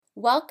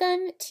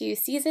Welcome to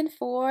Season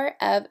 4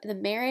 of the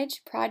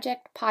Marriage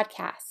Project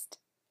podcast.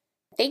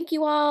 Thank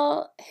you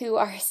all who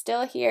are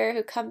still here,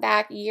 who come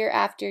back year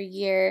after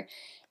year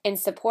in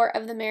support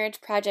of the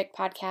Marriage Project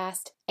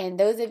podcast. And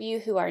those of you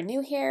who are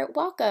new here,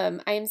 welcome.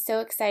 I am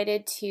so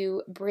excited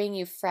to bring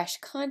you fresh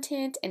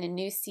content and a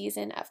new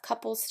season of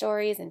couple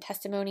stories and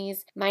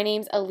testimonies. My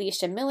name's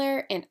Alicia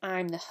Miller, and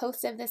I'm the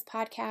host of this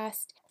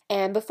podcast.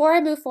 And before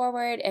I move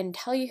forward and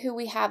tell you who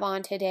we have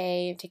on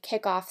today to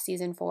kick off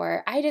season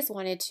 4, I just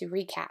wanted to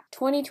recap.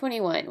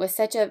 2021 was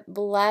such a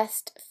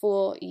blessed,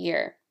 full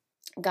year.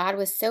 God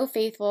was so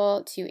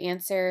faithful to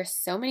answer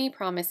so many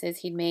promises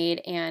He'd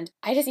made, and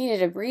I just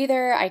needed a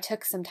breather. I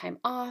took some time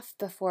off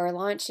before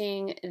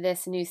launching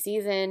this new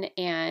season,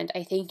 and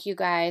I thank you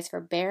guys for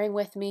bearing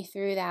with me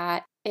through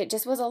that. It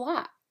just was a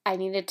lot. I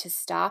needed to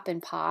stop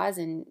and pause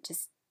and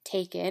just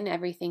take in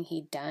everything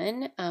He'd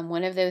done.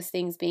 One of those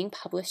things being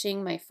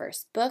publishing my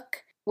first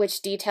book,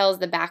 which details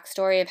the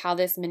backstory of how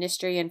this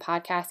ministry and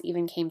podcast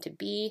even came to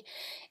be.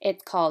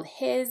 It's called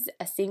His,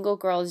 A Single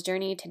Girl's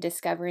Journey to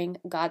Discovering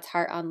God's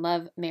Heart on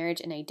Love,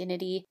 Marriage, and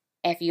Identity.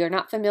 If you're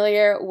not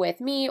familiar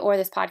with me or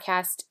this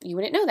podcast, you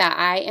wouldn't know that.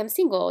 I am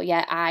single,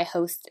 yet I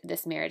host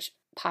this marriage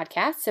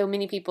podcast. So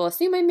many people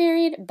assume I'm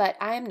married, but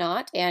I am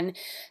not. And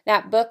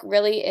that book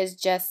really is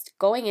just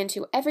going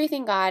into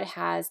everything God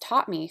has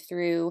taught me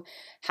through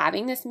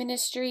having this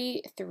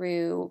ministry,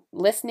 through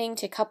listening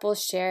to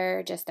couples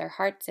share just their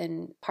hearts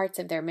and parts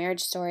of their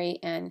marriage story,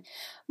 and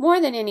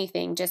more than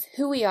anything, just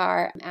who we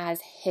are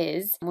as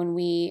His when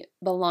we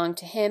belong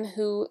to Him,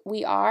 who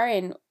we are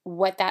and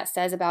what that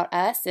says about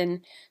us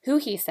and who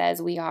He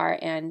says we are,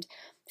 and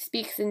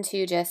speaks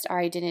into just our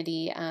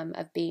identity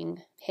of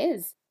being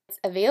His. It's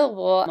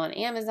available on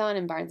Amazon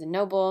and Barnes &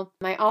 Noble.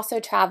 I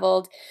also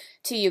traveled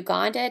to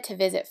Uganda to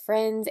visit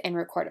friends and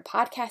record a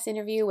podcast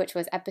interview, which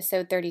was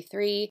episode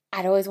 33.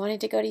 I'd always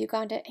wanted to go to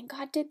Uganda, and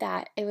God did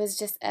that. It was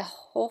just a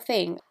whole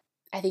thing.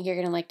 I think you're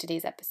going to like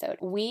today's episode.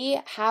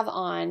 We have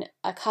on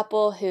a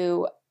couple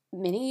who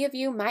many of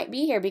you might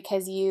be here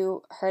because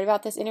you heard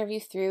about this interview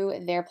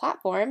through their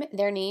platform.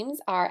 Their names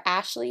are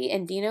Ashley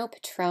and Dino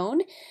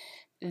Petrone.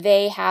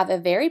 They have a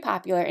very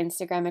popular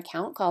Instagram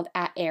account called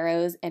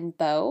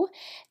 @arrowsandbow.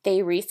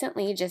 They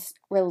recently just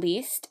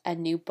released a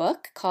new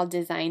book called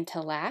Designed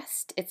to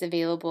Last. It's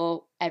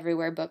available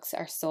everywhere books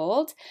are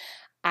sold.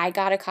 I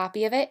got a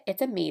copy of it.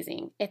 It's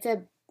amazing. It's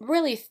a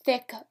really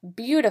thick,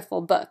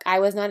 beautiful book. I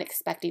was not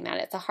expecting that.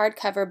 It's a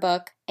hardcover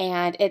book,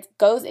 and it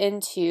goes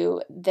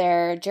into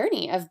their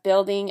journey of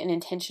building an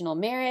intentional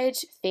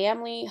marriage,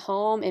 family,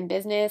 home, and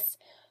business,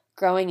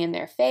 growing in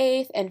their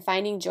faith, and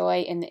finding joy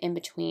in the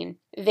in-between.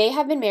 They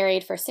have been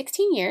married for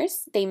 16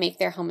 years. They make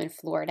their home in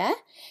Florida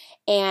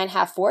and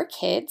have 4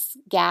 kids,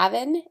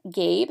 Gavin,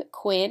 Gabe,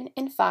 Quinn,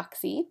 and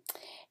Foxy.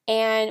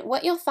 And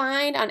what you'll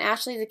find on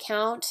Ashley's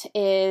account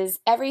is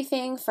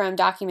everything from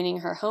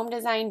documenting her home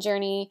design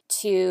journey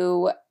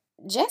to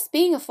just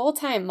being a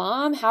full-time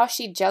mom, how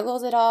she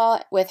juggles it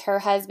all with her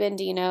husband,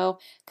 Dino,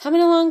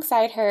 coming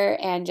alongside her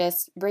and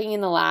just bringing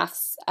the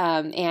laughs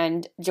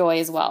and joy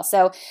as well.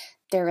 So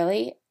they're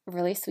really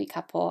sweet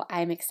couple.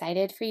 I'm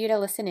excited for you to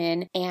listen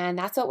in, and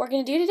that's what we're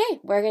going to do today.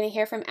 We're going to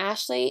hear from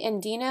Ashley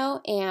and Dino,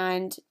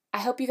 and I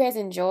hope you guys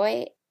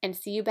enjoy, and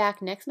see you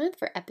back next month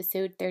for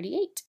episode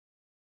 38.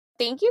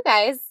 Thank you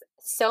guys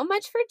so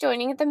much for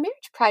joining the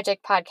Marriage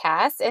Project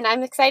podcast, and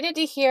I'm excited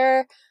to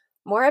hear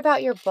more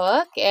about your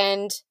book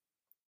and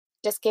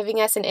just giving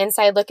us an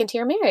inside look into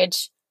your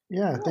marriage.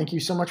 Yeah, thank you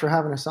so much for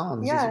having us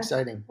on. This is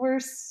exciting. We're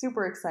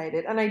super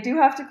excited. And I do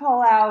have to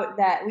call out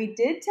that we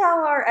did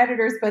tell our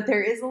editors, but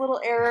there is a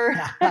little error.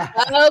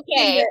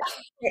 Okay.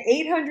 The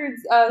 800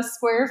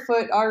 square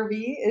foot RV,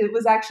 it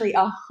was actually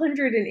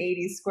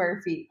 180 square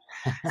feet.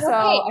 So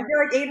I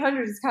feel like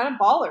 800 is kind of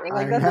baller.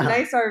 Like, that's a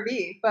nice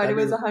RV, but it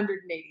was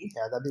 180.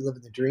 Yeah, that'd be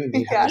living the dream,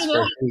 800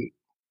 square feet.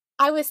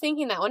 I was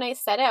thinking that when I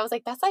said it, I was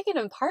like, that's like an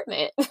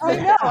apartment. I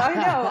know.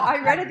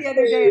 I read it the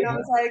other day and I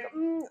was like,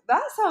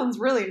 that sounds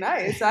really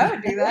nice. I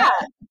would do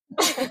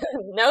that.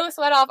 No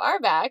sweat off our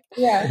back.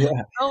 Yeah.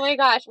 Oh my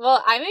gosh.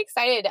 Well, I'm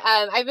excited.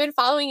 I've been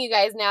following you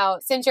guys now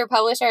since your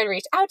publisher had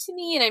reached out to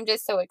me, and I'm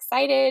just so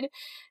excited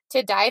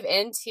to dive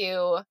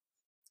into,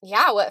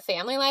 what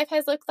family life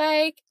has looked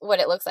like, what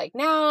it looks like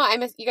now.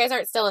 You guys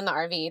aren't still in the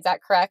RV. Is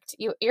that correct?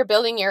 You're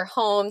building your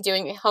home,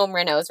 doing home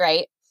renos,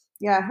 right?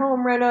 Yeah,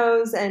 home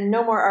renos and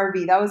no more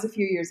RV. That was a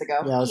few years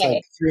ago. Yeah, it was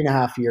like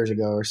 3.5 years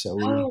ago or so.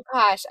 Oh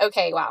gosh.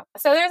 Okay. Wow.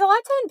 So there's a lot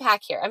to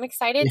unpack here. I'm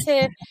excited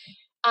to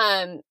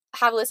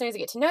have listeners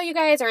get to know you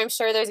guys, or I'm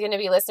sure there's going to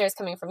be listeners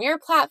coming from your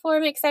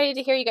platform excited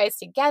to hear you guys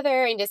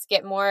together and just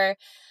get more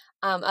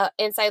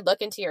inside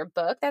look into your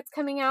book that's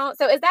coming out.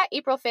 So is that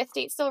April 5th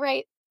date still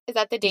right? Is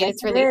that the date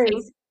it's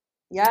releasing?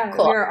 Yeah,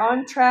 cool. We're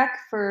on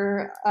track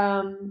for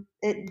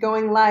it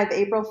going live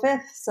April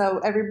 5th. So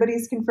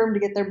everybody's confirmed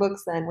to get their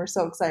books then. We're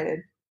so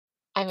excited.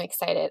 I'm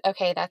excited.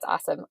 Okay, that's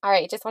awesome. All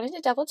right, just wanted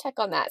to double check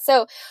on that.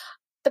 So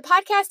the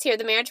podcast here,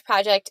 The Marriage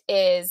Project,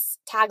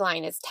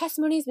 tagline is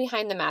testimonies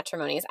behind the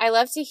matrimonies. I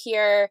love to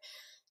hear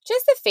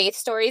just the faith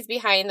stories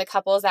behind the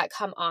couples that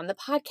come on the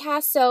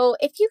podcast. So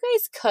if you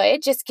guys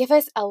could just give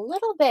us a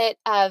little bit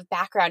of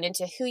background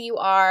into who you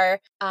are,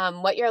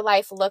 what your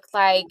life looked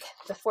like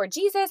before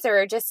Jesus,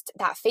 or just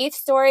that faith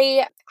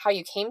story, how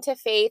you came to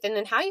faith, and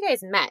then how you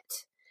guys met,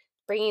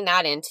 bringing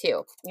that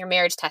into your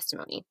marriage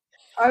testimony.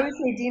 I would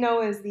say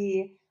Dino is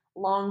the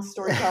long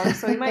storyteller,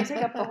 so he might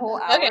take up the whole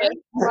hour. Okay.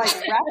 Like,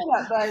 wrap it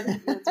up,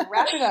 bud. Let's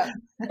wrap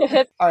it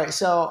up. All right.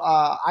 So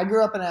I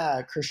grew up in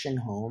a Christian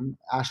home.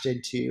 Ash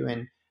did too.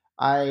 And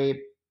I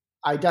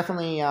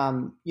definitely,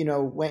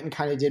 went and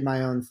kind of did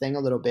my own thing a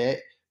little bit.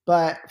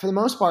 But for the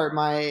most part,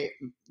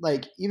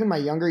 even my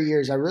younger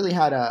years, I really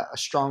had a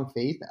strong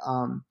faith.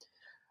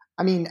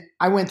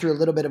 I went through a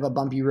little bit of a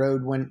bumpy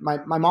road when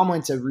my mom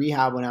went to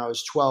rehab when I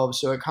was 12.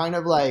 So it kind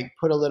of like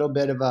put a little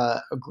bit of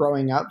a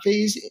growing up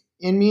phase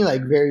in me,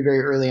 like very, very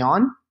early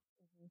on.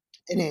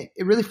 And it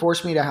really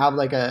forced me to have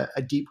like a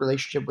deep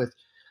relationship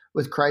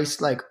with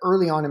Christ, like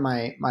early on in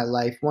my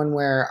life, one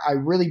where I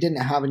really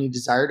didn't have any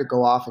desire to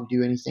go off and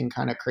do anything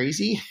kind of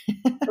crazy,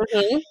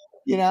 mm-hmm.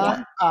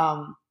 Yeah.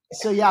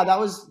 So yeah, that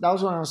was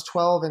when I was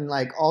 12, and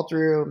like all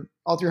through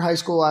high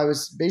school, I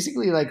was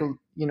basically like, a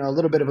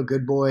little bit of a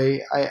good boy.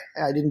 I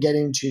didn't get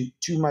into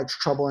too much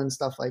trouble and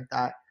stuff like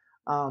that.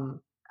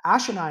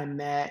 Ash and I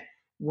met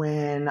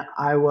when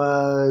I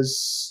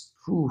was,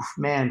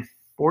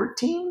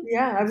 14?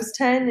 Yeah, I was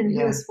 10 and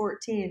he was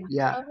 14.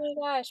 Yeah. Oh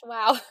my gosh,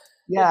 wow.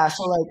 Yeah,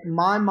 so like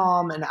my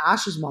mom and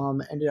Ash's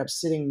mom ended up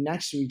sitting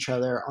next to each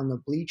other on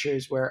the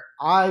bleachers where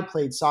I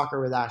played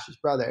soccer with Ash's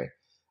brother.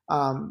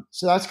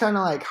 So that's kind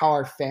of like how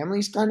our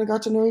families kind of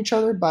got to know each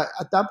other. But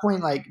at that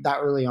point, like that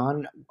early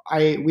on,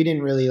 we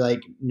didn't really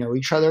like know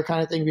each other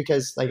kind of thing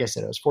because, like I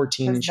said, I was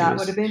 14. And that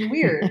would have been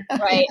weird,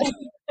 right?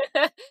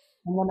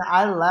 And then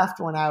I left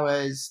home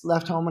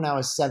when I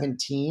was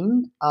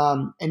 17,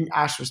 and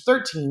Ash was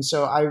 13.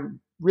 So I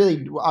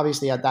really,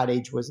 obviously at that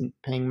age, wasn't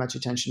paying much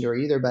attention to her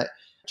either. But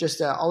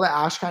just I'll let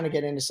Ash kind of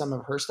get into some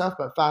of her stuff.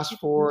 But fast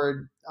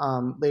forward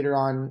later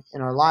on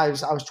in our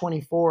lives, I was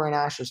 24 and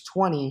Ash was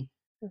 20.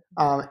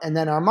 And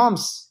then our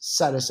moms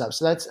set us up.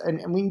 So that's,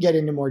 and we can get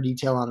into more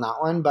detail on that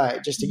one,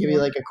 but just to give you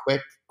like a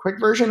quick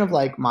version of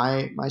like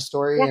my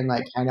story and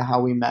like kind of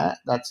how we met,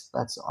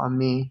 that's on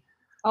me.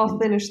 I'll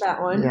finish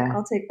that one. Yeah.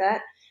 I'll take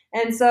that.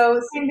 And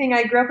so same thing.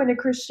 I grew up in a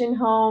Christian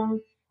home.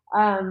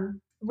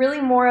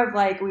 Really more of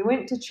like, we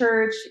went to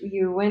church,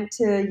 you went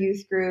to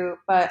youth group,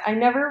 but I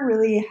never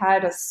really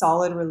had a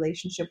solid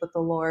relationship with the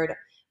Lord.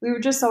 We were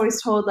just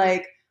always told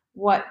like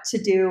what to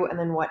do and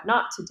then what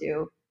not to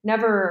do.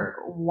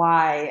 Never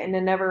why, and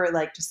then never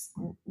like just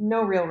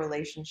no real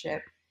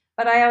relationship.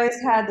 But I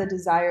always had the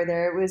desire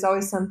there. It was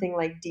always something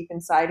like deep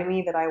inside of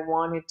me that I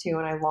wanted to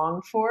and I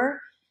longed for.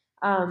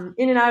 In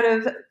and out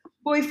of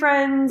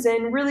boyfriends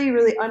and really,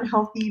 really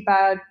unhealthy,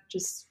 bad,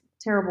 just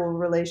terrible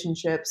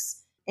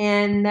relationships.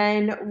 And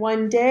then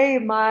one day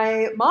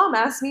my mom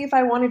asked me if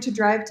I wanted to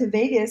drive to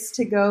Vegas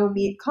to go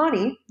meet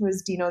Connie, who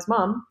was Dino's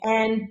mom,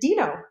 and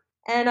Dino.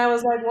 And I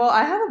was like, well,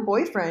 I have a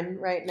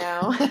boyfriend right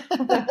now.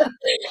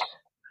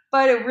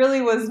 But it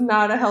really was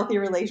not a healthy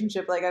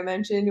relationship. Like I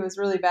mentioned, it was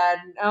really bad.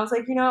 And I was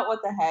like, you know what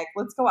the heck?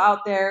 Let's go out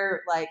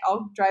there. Like,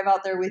 I'll drive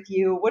out there with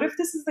you. What if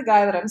this is the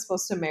guy that I'm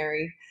supposed to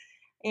marry?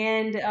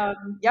 And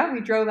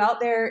we drove out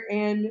there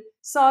and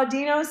saw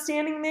Dino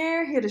standing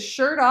there. He had his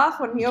shirt off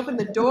when he opened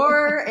the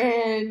door.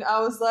 And I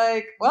was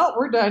like, well,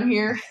 we're done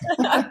here.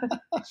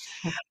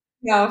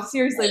 No,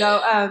 seriously though.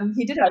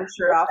 He did have his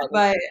shirt off,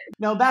 but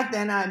no, back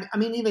then,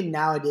 even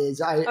nowadays,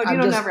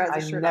 Dino never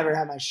has a shirt. I never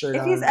have my shirt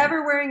on. If he's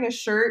ever wearing a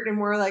shirt and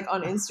we're like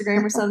on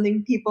Instagram or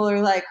something, people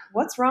are like,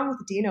 "What's wrong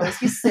with Dino? Is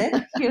he sick?"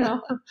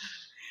 Yeah.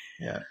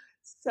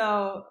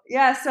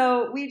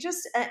 So we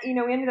just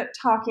we ended up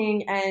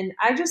talking, and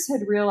I just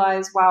had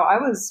realized, wow, I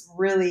was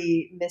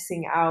really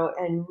missing out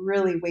and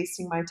really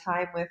wasting my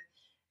time with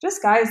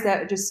just guys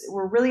that just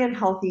were really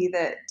unhealthy,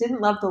 that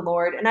didn't love the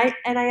Lord. And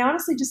I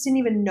honestly just didn't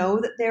even know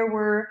that there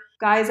were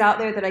guys out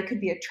there that I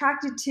could be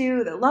attracted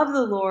to that love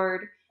the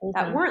Lord,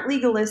 that weren't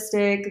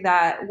legalistic,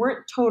 that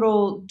weren't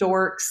total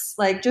dorks.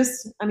 Like he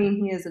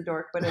is a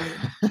dork, but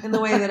in the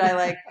way that I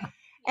like.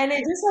 And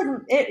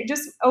it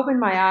just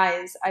opened my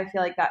eyes, I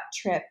feel like, that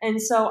trip.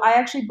 And so I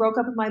actually broke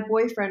up with my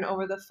boyfriend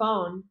over the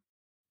phone.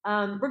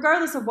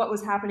 Regardless of what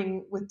was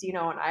happening with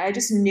Dino and I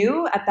just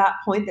knew at that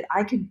point that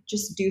I could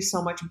just do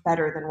so much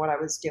better than what I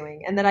was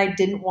doing, and that I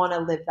didn't want to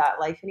live that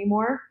life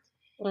anymore.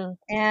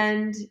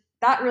 And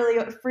that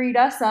really freed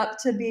us up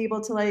to be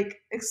able to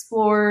like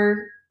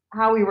explore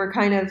how we were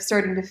kind of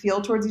starting to feel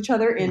towards each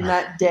other in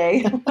that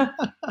day.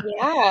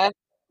 Yeah.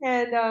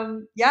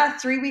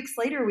 And 3 weeks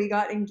later we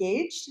got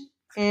engaged.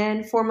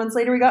 And 4 months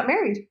later, we got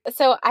married.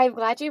 So I'm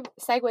glad you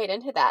segued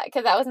into that,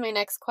 because that was my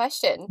next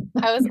question.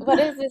 What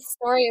is this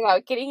story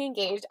about getting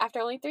engaged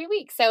after only 3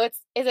 weeks? So is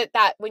it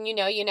that when you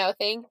know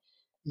thing?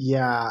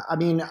 Yeah.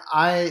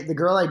 The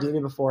girl I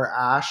dated before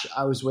Ash,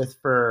 I was with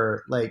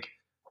for like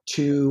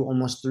 2,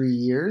 almost 3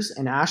 years.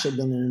 And Ash had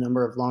been in a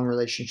number of long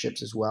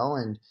relationships as well.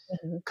 And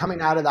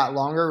coming out of that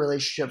longer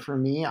relationship for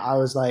me, I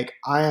was like,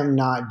 I am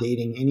not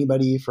dating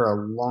anybody for a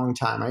long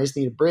time. I just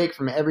need a break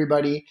from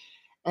everybody.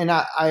 And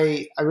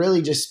I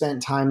really just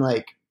spent time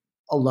like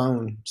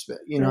alone.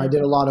 I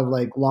did a lot of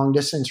like long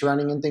distance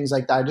running and things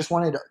like that. I just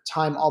wanted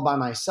time all by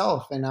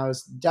myself. And I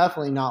was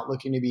definitely not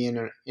looking to be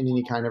in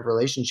any kind of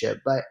relationship.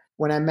 But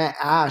when I met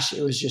Ash,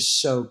 it was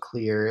just so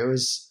clear. It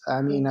was,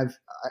 I mean, I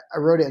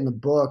wrote it in the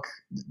book,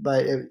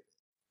 but it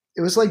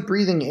was like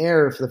breathing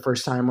air for the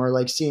first time, or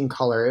like seeing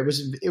color. It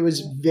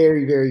was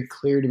very, very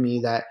clear to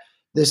me that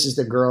this is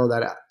the girl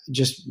that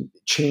just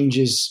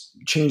changes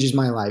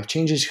my life,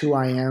 changes who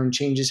I am,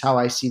 changes how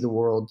I see the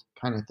world,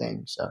 kind of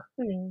thing. So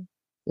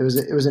it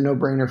was a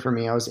no-brainer for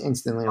me. I was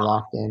instantly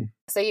locked in.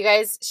 So you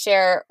guys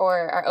share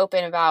or are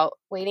open about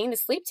waiting to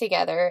sleep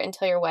together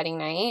until your wedding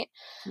night.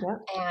 Yeah.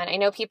 And I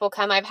know people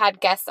come, I've had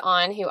guests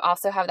on who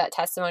also have that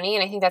testimony.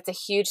 And I think that's a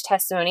huge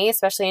testimony,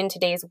 especially in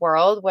today's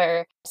world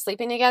where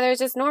sleeping together is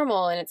just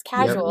normal and it's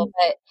casual. Yep.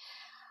 But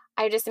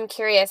I just am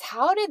curious,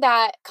 how did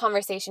that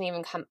conversation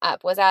even come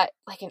up? Was that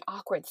like an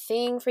awkward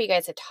thing for you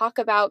guys to talk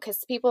about?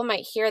 Because people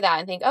might hear that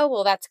and think, oh,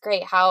 well, that's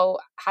great. How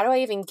do I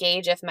even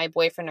gauge if my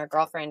boyfriend or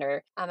girlfriend,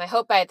 or I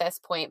hope by this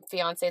point,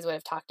 fiancés would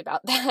have talked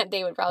about that.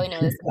 They would probably know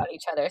this about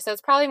each other. So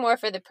it's probably more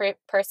for the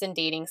person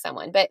dating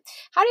someone. But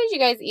how did you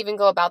guys even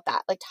go about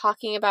that? Like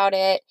talking about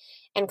it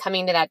and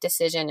coming to that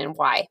decision, and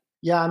why?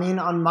 Yeah, I mean,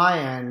 on my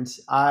end,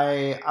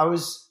 I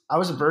was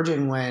a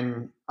virgin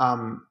when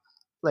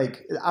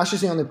like Ash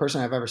is the only person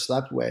I've ever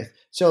slept with.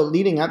 So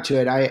leading up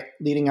to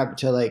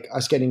like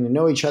us getting to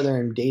know each other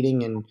and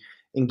dating and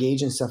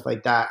engage and stuff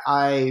like that,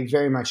 I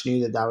very much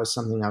knew that was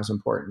something that was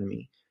important to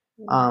me.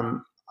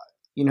 I'm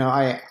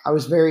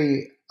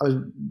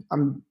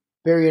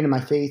very into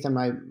my faith and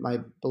my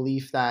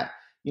belief that,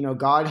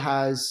 God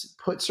has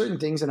put certain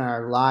things in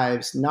our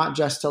lives, not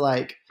just to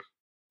like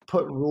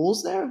put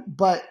rules there,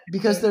 but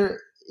because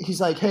he's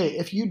like, hey,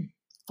 if you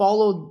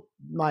follow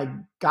my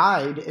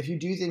guide, if you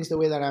do things the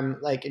way that I'm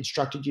like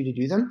instructed you to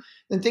do them,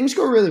 then things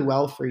go really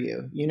well for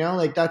you.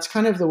 Like that's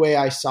kind of the way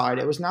I saw it.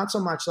 It was not so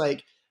much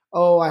like,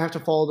 oh, I have to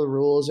follow the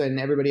rules and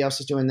everybody else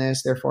is doing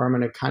this, therefore I'm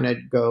going to kind of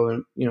go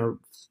and,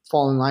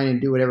 fall in line and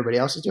do what everybody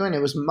else is doing.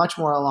 It was much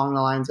more along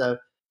the lines of,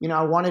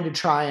 I wanted to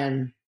try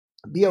and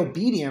be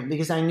obedient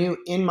because I knew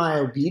in my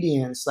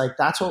obedience, like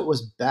that's what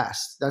was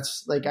best.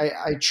 That's like,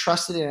 I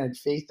trusted and had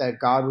faith that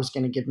God was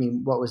going to give me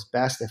what was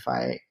best if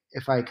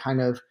I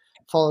kind of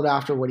followed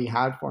after what he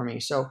had for me.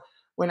 So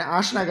when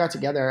Ash and I got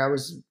together,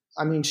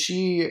 I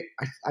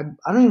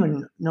don't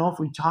even know if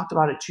we talked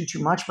about it too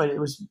much, but it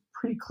was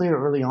pretty clear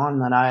early on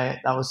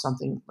that was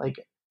something like,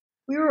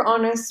 we were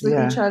honest with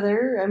each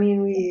other. I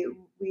mean,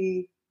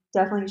 we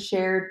definitely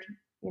shared,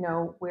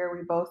 where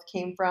we both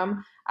came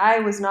from. I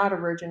was not a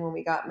virgin when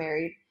we got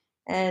married,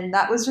 and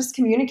that was just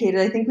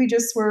communicated. I think we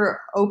just were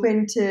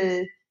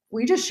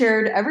we just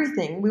shared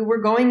everything. We were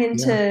going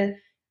into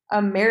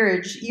a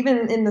marriage.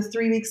 Even in the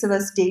 3 weeks of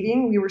us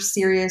dating, we were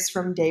serious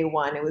from day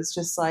one. It was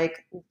just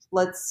like,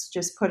 let's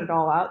just put it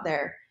all out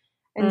there.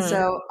 And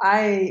so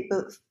I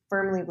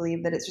firmly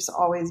believe that it's just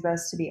always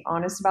best to be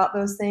honest about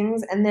those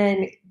things. And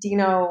then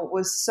Dino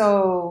was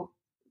so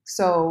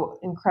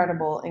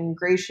incredible and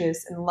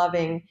gracious and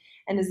loving,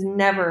 and has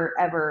never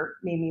ever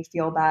made me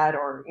feel bad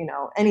or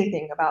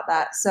anything about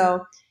that.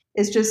 So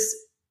it's just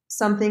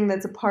something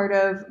that's a part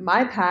of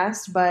my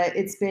past, but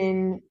it's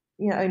been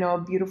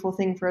a beautiful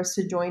thing for us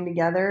to join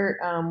together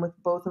with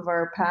both of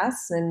our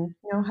pasts and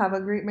have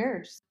a great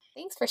marriage.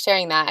 Thanks for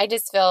sharing that. I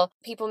just feel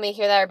people may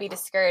hear that or be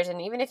discouraged,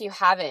 and even if you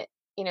haven't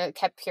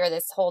kept pure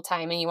this whole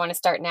time and you want to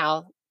start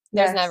now,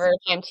 there's never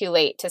a time too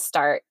late to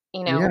start.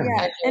 And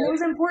it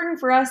was important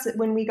for us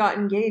when we got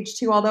engaged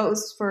too, although it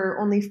was for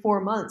only 4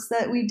 months,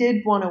 that we did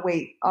want to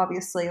wait.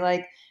 Obviously,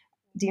 like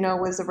Dino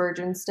was a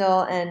virgin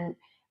still, and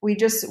we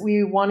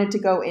wanted to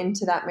go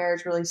into that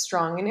marriage really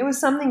strong. And it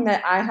was something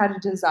that I had a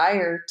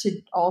desire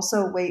to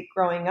also wait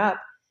growing up.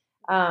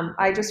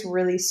 I just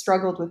really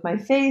struggled with my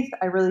faith.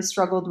 I really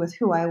struggled with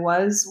who I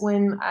was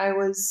when I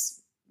was,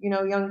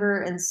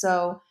 younger. And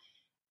so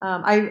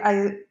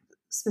I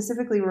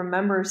specifically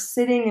remember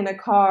sitting in a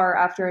car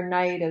after a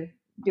night of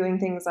doing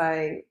things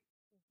I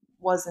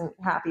wasn't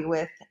happy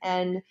with,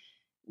 and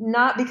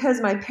not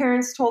because my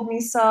parents told me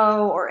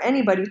so or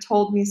anybody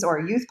told me so, or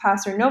a youth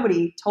pastor,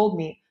 nobody told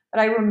me.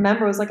 But I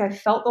remember it was like I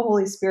felt the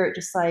Holy Spirit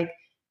just like,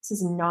 this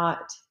is not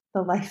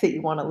the life that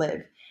you want to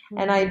live.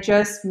 And I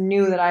just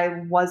knew that I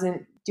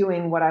wasn't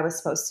doing what I was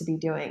supposed to be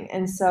doing.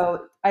 And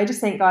so I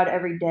just thank God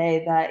every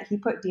day that he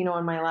put Dino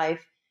in my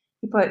life.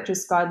 He put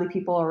just godly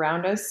people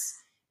around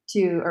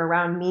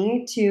around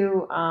me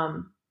to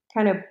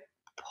kind of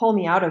pull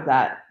me out of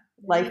that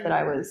life that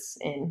I was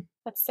in.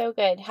 That's so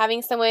good.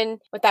 Having someone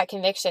with that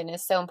conviction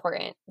is so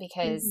important,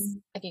 because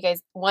if you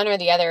guys, one or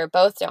the other or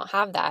both, don't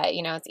have that,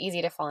 it's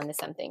easy to fall into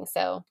something.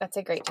 So that's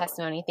a great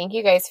testimony. Thank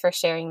you guys for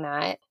sharing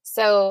that.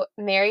 So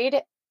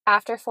married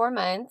after 4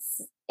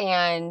 months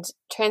and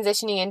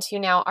transitioning into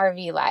now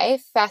RV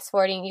life, fast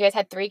forwarding, you guys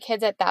had 3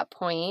 kids at that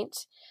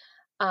point.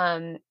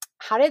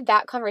 How did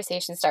that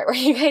conversation start? Were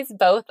you guys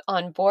both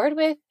on board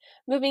with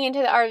moving into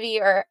the RV,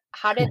 or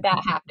how did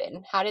that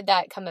happen? How did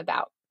that come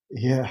about?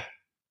 Yeah,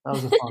 that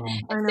was a fun one.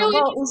 I know.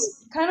 Well, it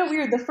was kind of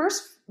weird. The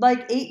first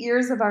 8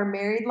 years of our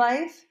married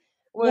life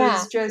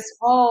was just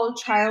all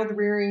child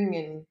rearing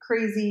and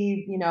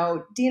crazy.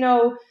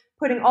 Dino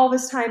putting all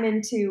this time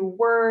into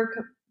work,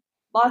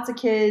 lots of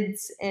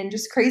kids, and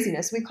just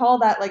craziness. We call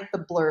that the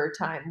blur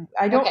time.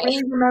 I don't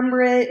really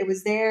remember it. It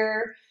was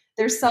there.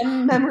 There's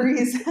some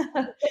memories.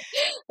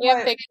 We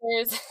have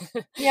pictures.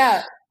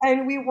 Yeah.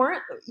 And we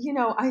weren't,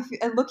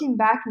 looking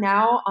back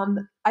now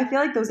I feel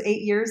like those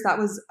 8 years, that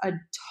was a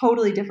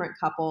totally different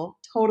couple,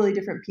 totally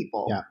different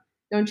people. Yeah.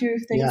 Don't you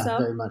think so? Yeah,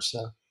 very much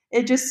so.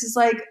 It just is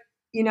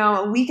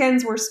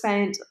weekends were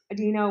spent.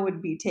 Dino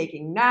would be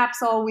taking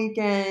naps all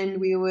weekend.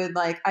 We would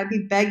I'd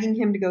be begging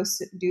him to go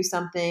do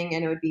something,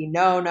 and it would be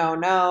no, no,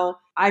 no.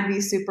 I'd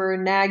be super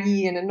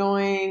naggy and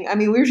annoying. I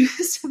mean, we were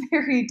just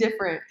very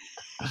different.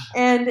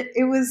 And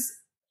it was,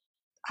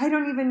 I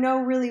don't even know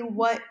really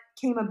what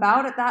came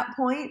about at that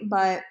point,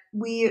 but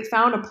we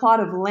found a plot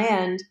of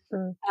land.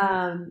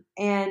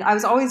 And I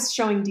was always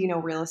showing Dino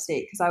real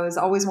estate because I was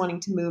always wanting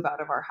to move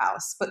out of our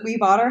house. But we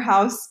bought our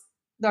house.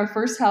 Our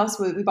first house,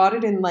 we bought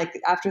it in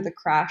after the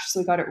crash. So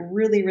we got it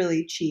really,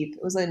 really cheap.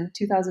 It was in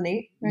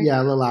 2008, right? Yeah,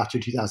 a little after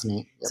 2008.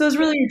 Yep. So it was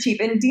really cheap.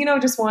 And Dino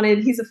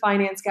he's a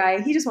finance guy.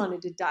 He just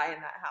wanted to die in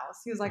that house.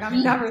 He was like,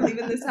 I'm never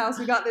leaving this house.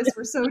 We got this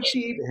for so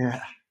cheap.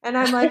 Yeah. And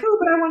I'm like, oh,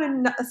 but I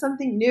want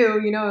something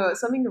new,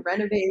 something to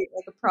renovate,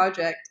 a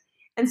project.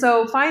 And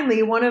so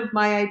finally, one of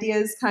my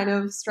ideas kind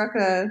of struck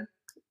a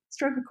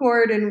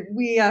chord, and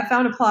we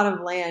found a plot of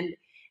land.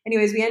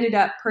 Anyways, we ended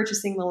up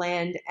purchasing the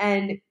land,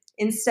 and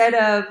instead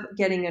of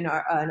getting an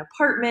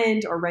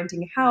apartment or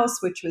renting a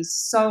house, which was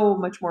so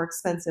much more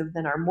expensive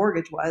than our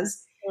mortgage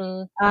was,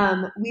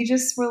 we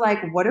just were like,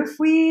 what if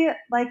we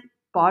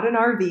bought an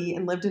RV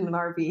and lived in an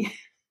RV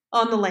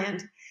on the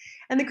land?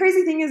 And the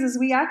crazy thing is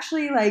we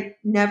actually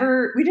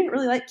we didn't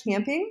really like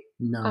camping.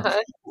 No.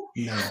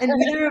 No. And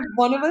neither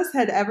one of us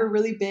had ever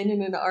really been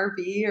in an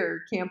RV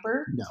or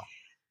camper. No.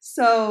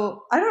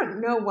 So I don't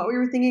know what we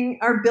were thinking.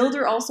 Our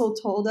builder also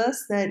told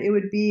us that it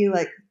would be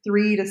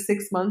 3 to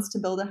 6 months to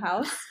build a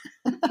house.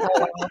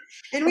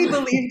 And we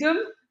believed him.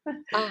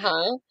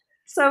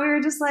 So we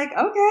were just like,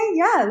 okay,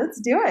 yeah,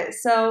 let's do it.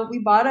 So we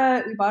bought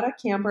a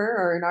camper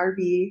or an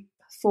RV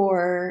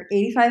for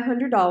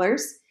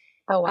 $8,500.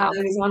 Oh, wow.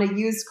 It was on a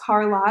used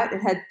car lot.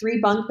 It had 3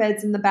 bunk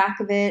beds in the back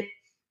of it.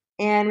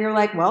 And we were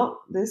like, well,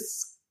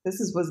 this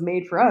was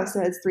made for us.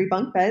 It has 3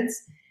 bunk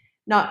beds.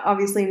 Not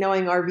obviously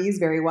knowing RVs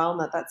very well,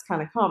 and that's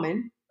kind of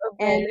common.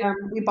 Okay. And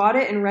we bought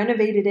it and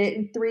renovated it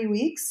in 3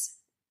 weeks.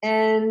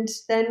 And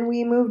then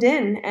we moved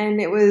in, and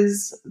it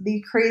was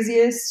the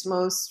craziest,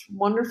 most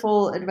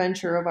wonderful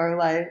adventure of our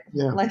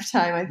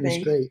lifetime, I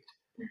think. It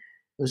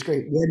was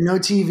great. We had no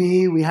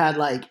TV. We had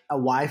a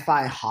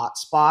Wi-Fi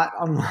hotspot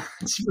on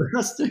for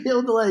us to be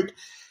able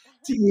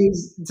to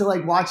use to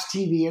watch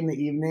TV in the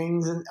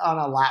evenings and on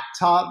a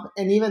laptop.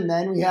 And even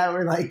then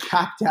we're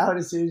capped out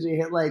as soon as we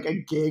hit a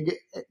gig,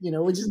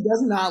 which just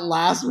does not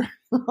last very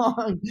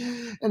long.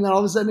 And then all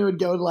of a sudden it would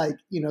go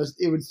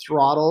it would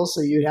throttle.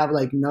 So you'd have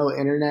no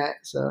internet.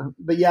 So,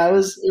 but yeah, it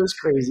was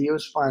crazy. It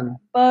was fun.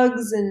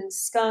 Bugs and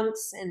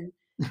skunks and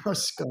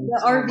skunks.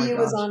 The RV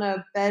was on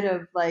a bed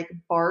of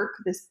bark,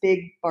 this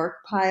big bark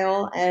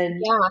pile. And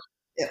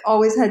it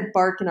always had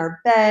bark in our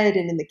bed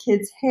and in the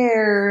kids'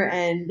 hair,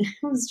 and it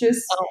was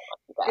just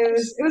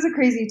it was a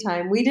crazy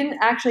time. We didn't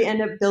actually end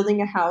up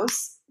building a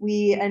house.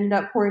 We ended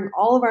up pouring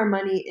all of our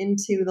money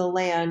into the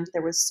land.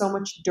 There was so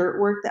much dirt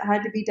work that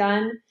had to be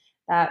done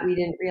that we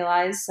didn't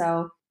realize.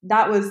 So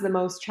that was the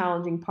most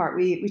challenging part.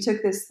 We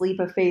took this leap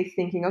of faith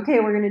thinking,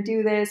 okay, we're going to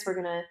do this. We're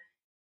going to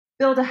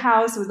build a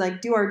house. It was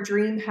do our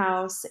dream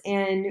house.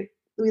 And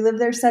we lived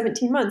there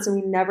 17 months and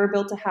we never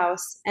built a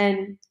house.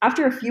 And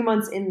after a few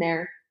months in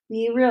there,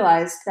 we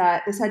realized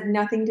that this had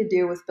nothing to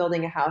do with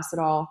building a house at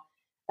all.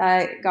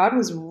 That God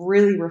was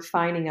really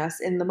refining us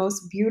in the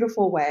most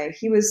beautiful way.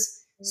 He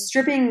was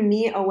stripping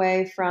me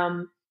away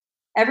from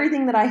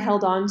everything that I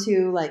held on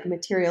to,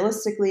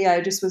 materialistically.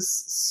 I just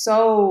was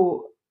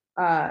so,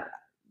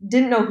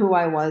 didn't know who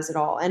I was at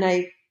all. And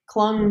I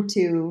clung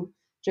to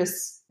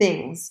just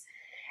things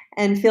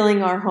and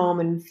filling our home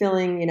and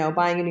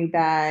buying a new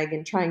bag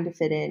and trying to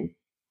fit in.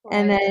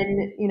 And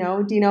then,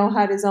 Dino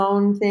had his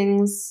own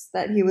things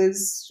that he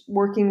was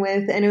working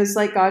with. And it was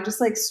God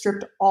just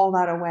stripped all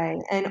that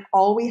away. And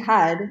all we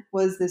had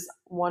was this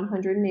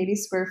 180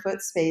 square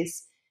foot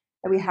space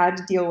that we had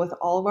to deal with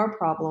all of our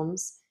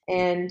problems.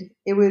 And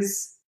it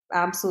was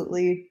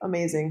absolutely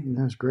amazing.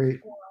 That was great.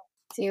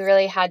 So you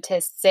really had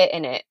to sit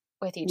in it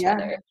with each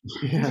other.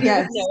 Yeah.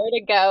 Yes. Nowhere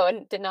to go,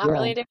 and did not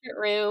really a different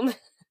room.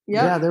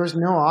 Yep. Yeah, there was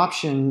no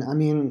option. I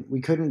mean,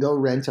 we couldn't go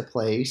rent a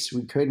place.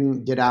 We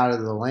couldn't get out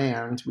of the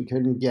land. We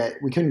couldn't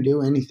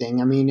do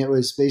anything. I mean, it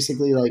was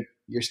basically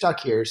you're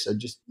stuck here, so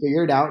just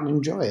figure it out and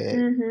enjoy it.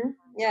 Mm-hmm.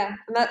 Yeah.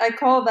 And I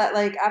called that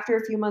after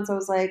a few months, I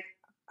was I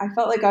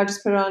felt God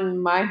just put it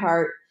on my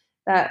heart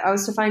that I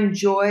was to find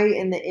joy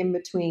in the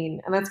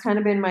in-between. And that's kind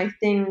of been my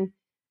thing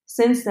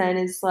since then,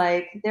 is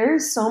like,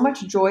 there's so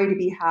much joy to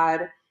be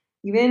had,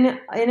 even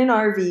in an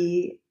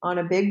RV on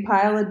a big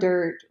pile of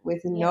dirt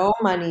with no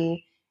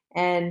money,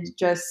 and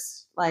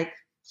just like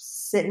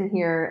sitting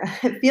here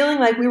feeling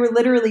like we were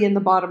literally in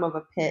the bottom of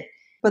a pit,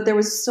 but there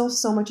was still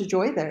so much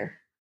joy there.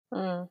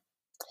 And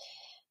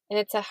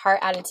it's a heart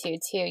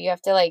attitude too. You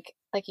have to like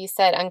you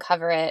said,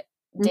 uncover it,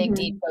 dig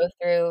deep, go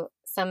through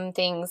some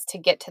things to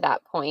get to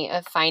that point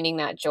of finding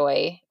that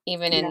joy,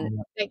 even in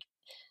like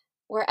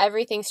where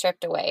everything's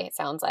stripped away, it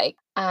sounds like.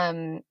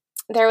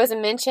 There was a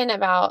mention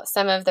about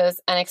some of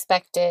those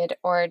unexpected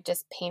or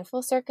just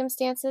painful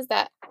circumstances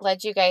that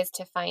led you guys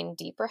to find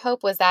deeper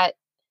hope. Was that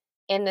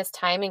in this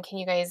time? And can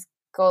you guys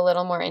go a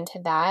little more into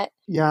that?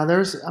 Yeah,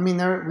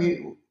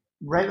 we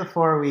right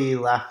before we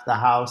left the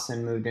house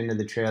and moved into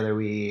the trailer,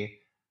 we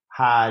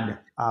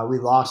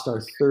lost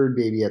our third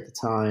baby at the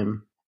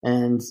time.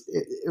 And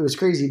it was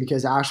crazy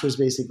because Ash was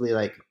basically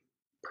like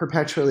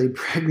perpetually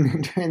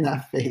pregnant during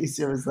that phase.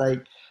 It was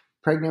like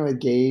pregnant with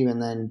Gabe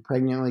and then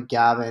pregnant with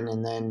Gavin.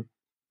 And then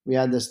we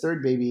had this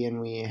third baby,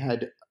 and we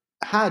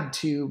had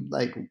two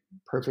like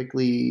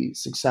perfectly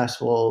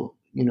successful,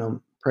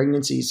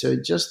 pregnancies. So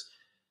it just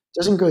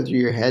doesn't go through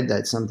your head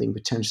that something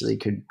potentially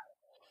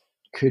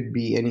could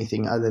be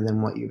anything other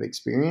than what you've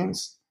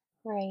experienced.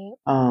 Right.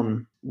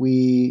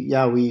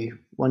 We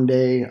one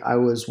day I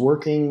was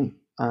working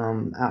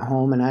at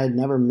home, and I had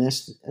never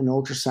missed an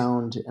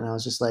ultrasound, and I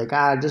was just like,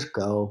 just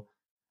go.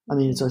 I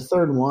mean, it's our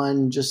third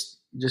one. Just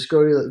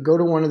go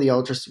to one of the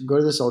go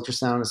to this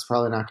ultrasound. It's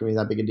probably not going to be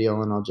that big a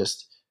deal, and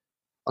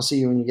I'll see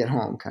you when you get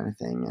home, kind of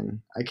thing. And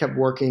I kept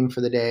working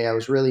for the day. I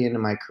was really into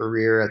my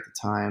career at the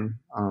time,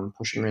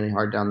 pushing really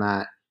hard down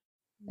that.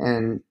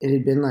 And it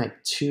had been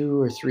like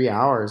 2 or 3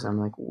 hours. I'm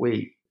like,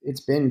 wait,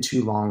 it's been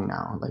too long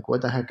now. Like,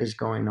 what the heck is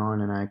going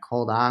on? And I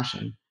called Ash,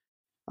 and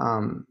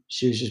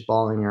she was just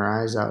bawling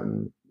her eyes out,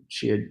 and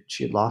she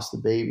had lost the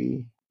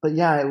baby. But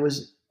yeah, it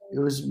was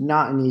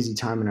not an easy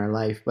time in our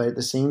life. But at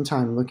the same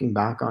time, looking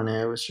back on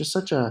it, it was just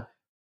such a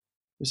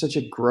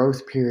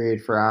growth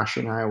period for Ash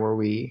and I, where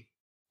we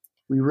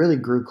really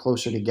grew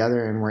closer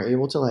together, and were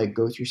able to like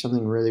go through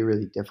something really,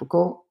 really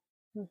difficult,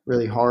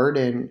 really hard,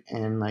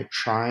 and like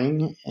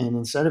trying. And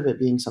instead of it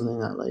being something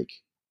that like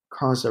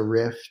caused a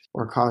rift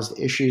or caused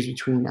issues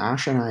between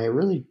Ash and I, it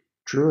really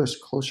drew us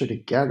closer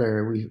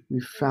together. We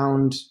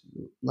found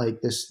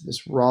like this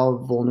raw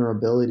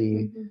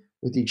vulnerability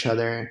with each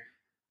other.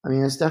 I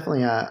mean, it's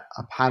definitely a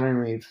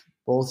pattern we've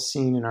both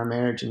seen in our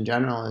marriage in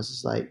general,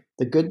 is like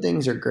the good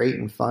things are great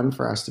and fun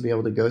for us to be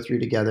able to go through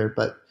together,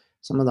 but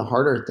some of the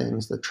harder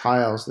things, the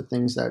trials, the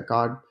things that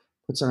God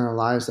puts in our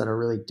lives that are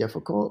really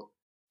difficult,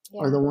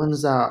 are the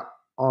ones that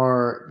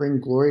bring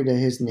glory to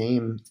His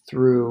name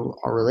through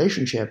our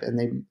relationship.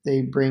 And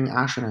they bring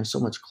Ash and I so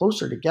much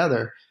closer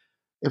together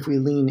if we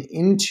lean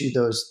into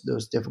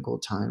those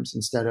difficult times,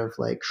 instead of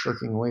like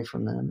shirking away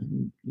from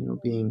them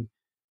and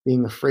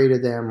being afraid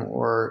of them,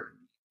 or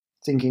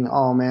thinking,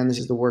 oh man, this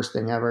is the worst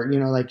thing ever,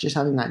 like just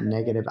having that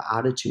negative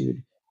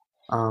attitude.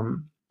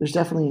 There's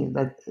definitely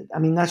that. I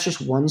mean, that's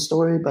just one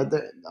story, but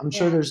I'm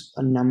sure there's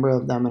a number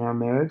of them in our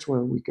marriage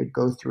where we could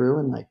go through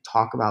and like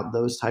talk about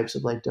those types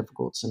of like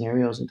difficult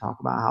scenarios, and talk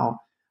about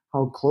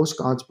how close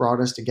God's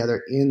brought us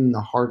together in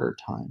the harder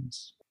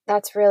times.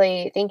 That's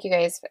really, thank you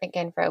guys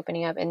again for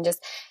opening up. And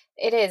just,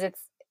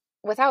 it's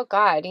without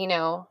God,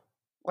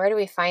 where do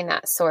we find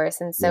that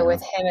source? And so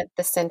with Him at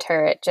the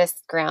center, it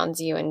just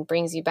grounds you and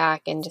brings you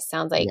back, and just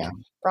sounds like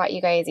brought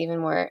you guys even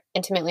more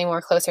intimately,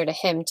 more closer to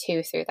Him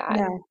too, through that.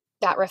 Yeah.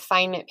 That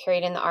refinement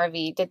period in the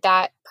RV, did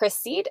that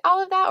precede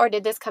all of that, or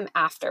did this come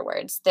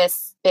afterwards?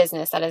 This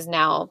business that has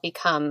now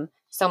become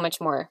so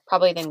much more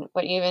probably than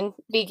what you even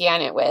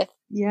began it with.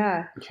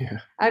 Yeah.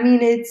 I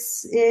mean,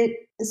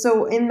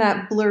 so in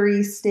that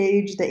blurry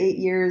stage, the 8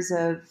 years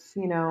of,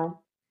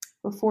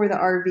 before the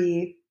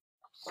RV,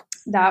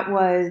 that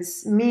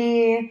was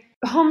me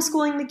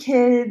homeschooling the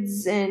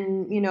kids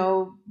and,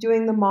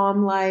 doing the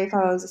mom life.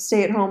 I was a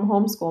stay-at-home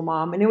homeschool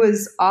mom, and it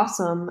was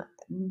awesome.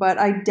 But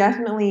I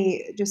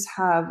definitely just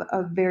have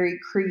a very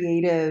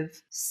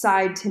creative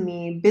side to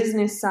me,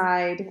 business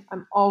side.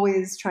 I'm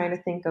always trying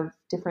to think of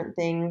different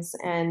things.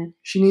 And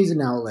she needs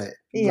an outlet.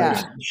 Yeah.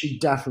 Like, she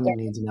definitely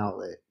needs an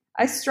outlet.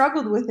 I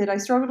struggled with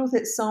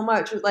it so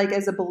much. Like,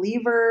 as a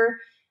believer,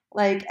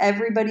 like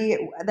everybody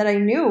that I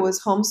knew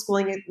was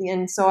homeschooling it.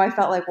 And so I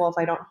felt like, well,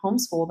 if I don't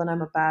homeschool, then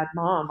I'm a bad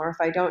mom. Or if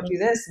I don't do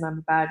this, then I'm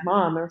a bad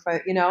mom. Or if I,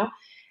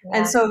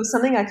 And so it was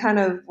something I kind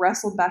of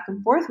wrestled back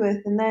and forth with.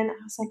 And then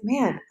I was like,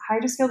 man,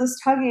 I just feel this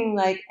tugging,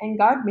 like, and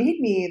God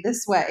made me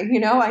this way,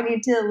 I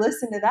need to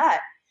listen to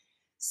that.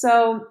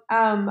 So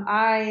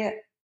I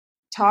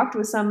talked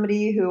with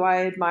somebody who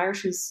I admire.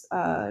 She's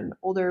an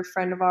older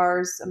friend of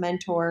ours, a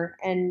mentor,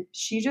 and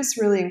she just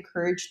really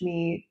encouraged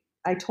me.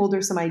 I told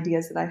her some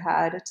ideas that I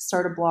had to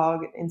start a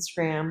blog,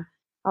 Instagram.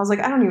 I was like,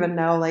 I don't even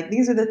know. Like,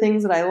 these are the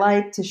things that I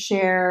like to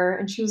share.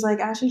 And she was like,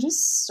 Ashley,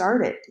 just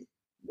start it.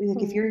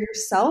 Like, if you're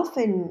yourself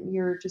and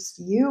you're just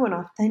you and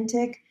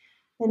authentic,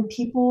 and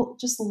people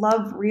just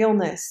love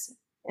realness.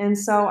 And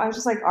so I was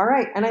just like, all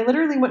right. And I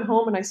literally went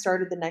home and I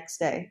started the next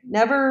day,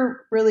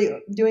 never really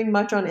doing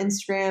much on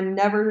Instagram,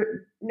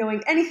 never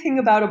knowing anything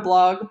about a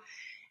blog.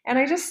 And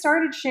I just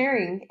started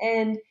sharing.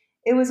 And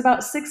it was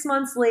about 6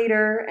 months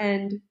later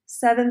and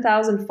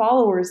 7,000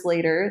 followers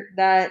later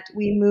that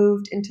we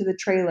moved into the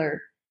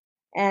trailer.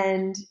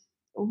 And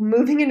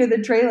moving into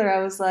the trailer,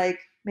 I was like,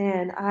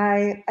 man,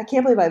 I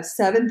can't believe I have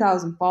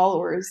 7,000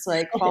 followers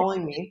like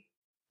following me.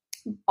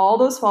 All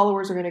those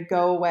followers are going to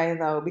go away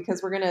though,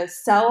 because we're going to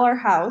sell our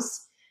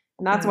house.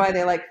 And that's why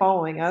they like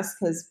following us.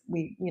 Cause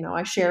we,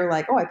 I share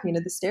like, oh, I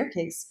painted the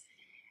staircase,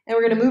 and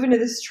we're going to move into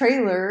this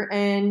trailer.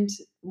 And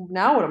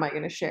now what am I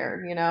going to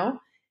share,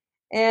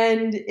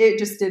 And it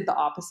just did the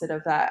opposite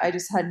of that. I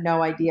just had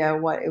no idea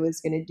what it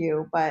was going to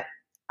do. But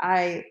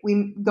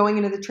we going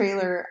into the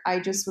trailer,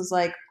 I just was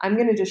like, I'm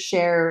going to just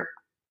share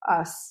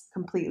us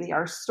completely,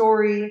 our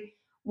story,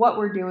 what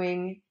we're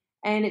doing.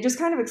 And it just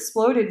kind of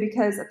exploded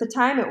because at the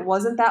time it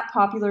wasn't that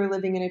popular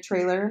living in a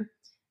trailer.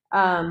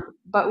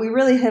 But we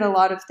really hit a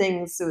lot of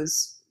things. It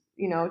was,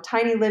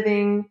 tiny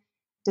living,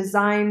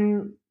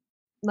 design,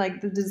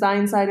 like the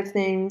design side of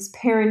things,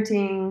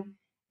 parenting,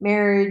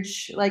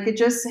 marriage, like it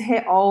just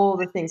hit all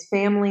the things,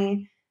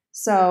 family.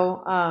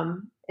 So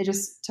it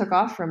just took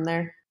off from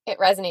there. It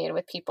resonated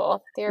with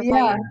people. They were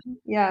even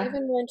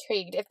more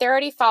intrigued. If they're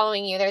already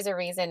following you, there's a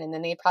reason, and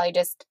then they probably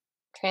just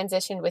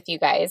transitioned with you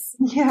guys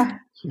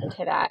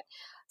into that.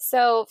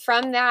 So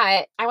from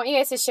that, I want you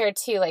guys to share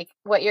too, like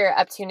what you're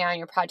up to now in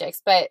your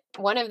projects, but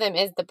one of them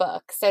is the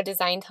book, so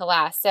Designed to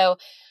Last. So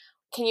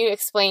can you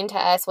explain to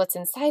us what's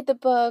inside the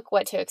book,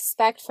 what to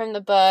expect from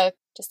the book,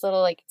 just a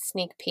little like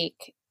sneak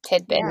peek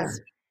tidbits? Yeah.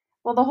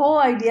 Well, the whole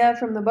idea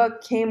from the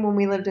book came when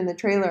we lived in the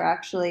trailer,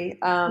 actually.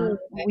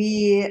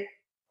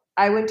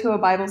 I went to a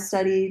Bible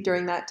study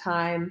during that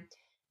time,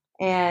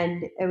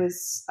 and it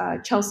was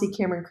Chelsea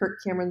Cameron, Kirk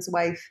Cameron's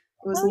wife.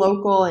 It was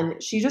local,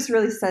 and she just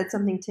really said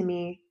something to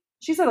me.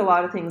 She said a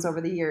lot of things over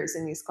the years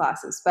in these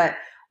classes, but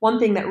one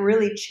thing that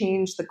really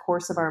changed the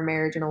course of our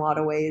marriage in a lot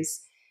of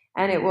ways,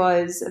 and it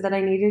was that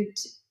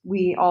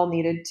we all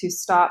needed to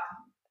stop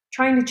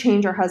trying to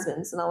change our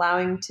husbands and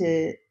allowing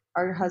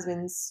our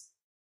husbands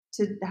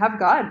to have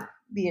God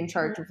be in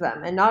charge of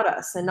them and not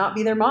us, and not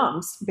be their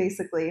moms,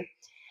 basically.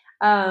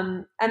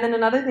 And then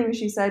another thing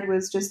she said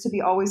was just to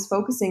be always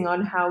focusing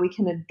on how we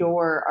can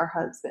adore our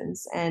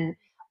husbands and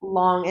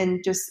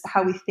just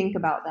how we think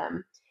about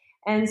them.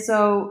 And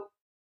so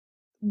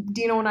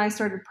Dino and I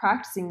started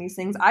practicing these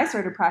things. I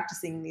started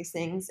practicing these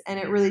things, and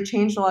it really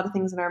changed a lot of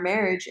things in our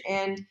marriage.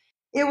 And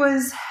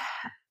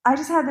I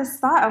just had this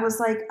thought. I was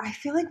like, I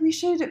feel like we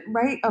should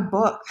write a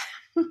book.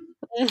 I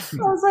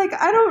was like,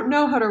 I don't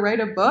know how to write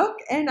a book,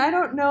 and I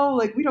don't know,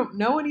 like, we don't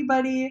know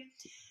anybody.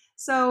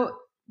 So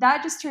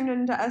that just turned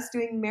into us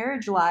doing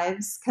marriage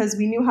lives, because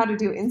we knew how to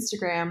do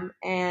Instagram,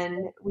 and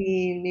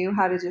we knew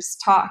how to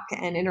just talk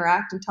and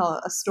interact and tell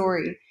a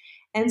story.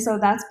 And so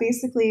that's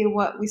basically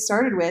what we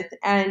started with.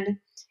 And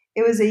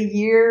it was a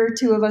year or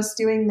two of us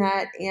doing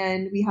that,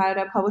 and we had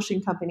a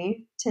publishing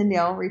company,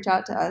 Tyndale, reach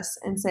out to us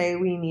and say,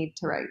 we need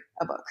to write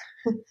a book.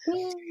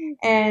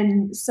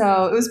 And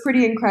so it was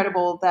pretty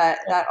incredible that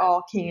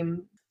all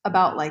came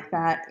about like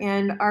that.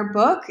 And our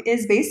book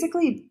is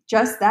basically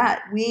just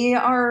that. We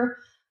are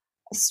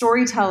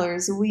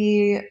storytellers.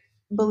 We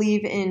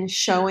believe in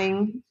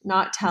showing,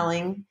 not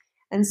telling.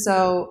 And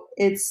so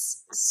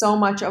it's so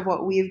much of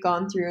what we've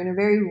gone through in a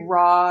very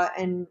raw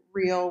and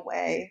real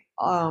way.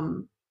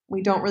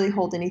 We don't really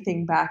hold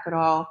anything back at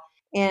all.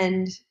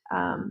 And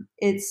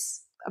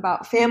it's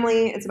about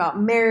family. It's about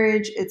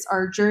marriage. It's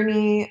our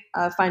journey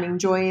of finding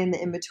joy in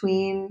the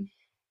in-between.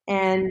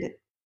 And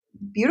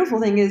beautiful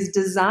thing is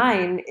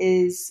design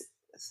is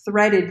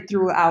threaded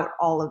throughout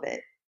all of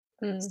it.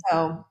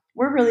 So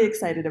we're really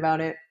excited about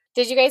it.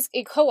 Did you guys,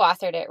 you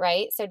co-authored it,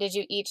 right? So did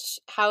you each,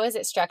 how is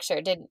it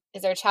structured?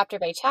 Is there chapter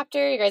by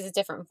chapter, you guys'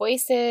 different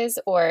voices,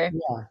 or?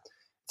 Yeah,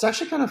 it's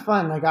actually kind of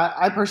fun. Like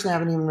I personally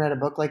haven't even read a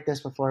book like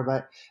this before,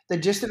 but the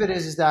gist of it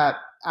is that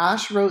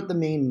Ash wrote the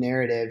main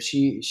narrative.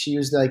 She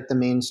was like the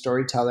main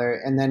storyteller.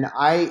 And then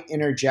I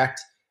interject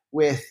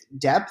with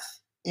depth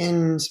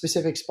in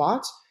specific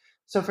spots.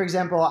 So for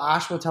example,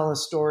 Ash will tell a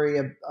story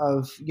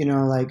of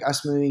like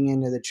us moving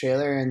into the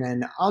trailer, and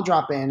then I'll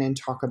drop in and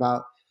talk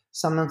about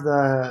some of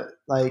the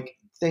like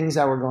things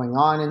that were going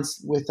on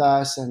with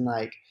us, and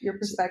like your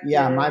perspective.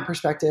 Yeah, my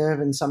perspective,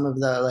 and some of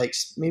the like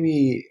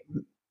maybe,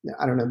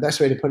 I don't know,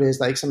 best way to put it is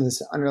like some of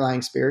this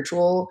underlying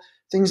spiritual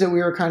things that we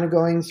were kind of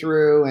going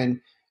through,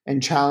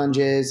 and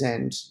challenges,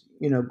 and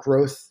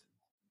growth,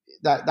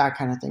 that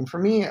kind of thing. For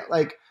me,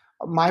 like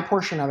my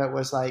portion of it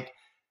was like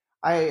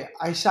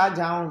I sat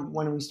down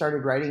when we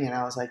started writing it.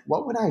 I was like,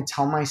 what would I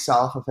tell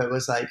myself if it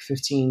was like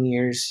 15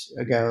 years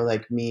ago,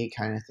 like me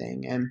kind of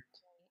thing. And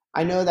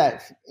I know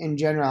that in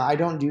general, I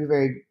don't do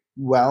very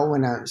well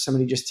when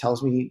somebody just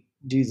tells me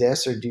do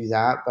this or do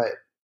that, but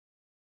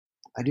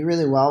I do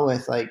really well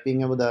with like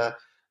being able to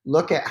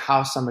look at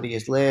how somebody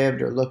has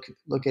lived, or look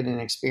at an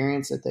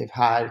experience that they've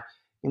had,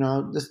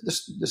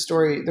 the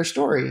story, their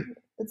story.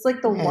 It's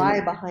like the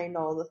why behind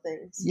all the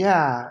things.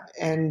 Yeah.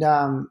 And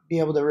be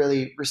able to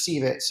really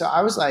receive it. So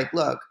I was like,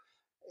 look,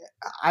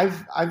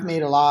 I've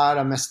made a lot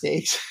of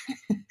mistakes.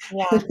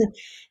 Yeah.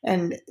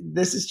 And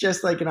this is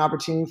just like an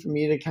opportunity for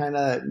me to kind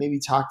of maybe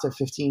talk to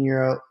 15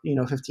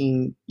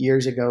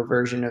 years ago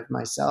version of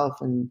myself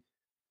and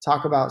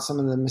talk about some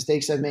of the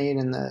mistakes I've made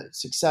and the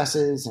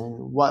successes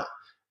and what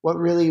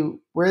really,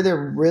 where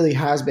there really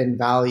has been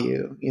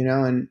value,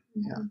 and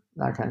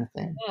that kind of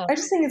thing. Yeah. I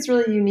just think it's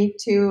really unique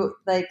too,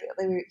 like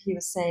he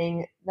was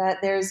saying, that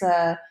there's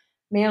a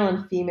male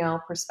and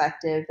female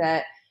perspective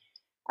that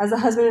as a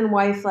husband and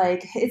wife,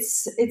 like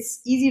it's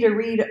easy to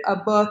read a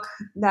book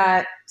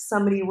that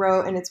somebody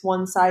wrote and it's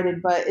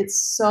one-sided, but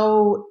it's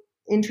so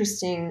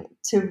interesting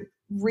to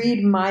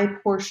read my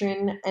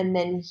portion and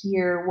then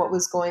hear what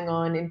was going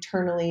on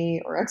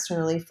internally or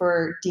externally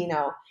for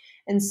Dino.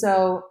 And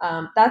so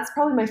that's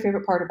probably my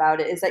favorite part about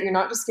it, is that you're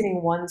not just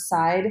getting one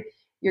side,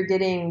 you're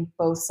getting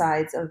both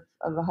sides of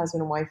a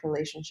husband and wife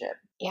relationship.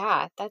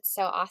 Yeah, that's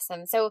so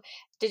awesome. So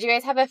did you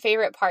guys have a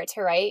favorite part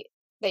to write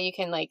that you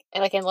can like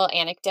a little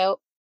anecdote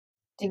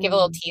to give a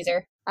little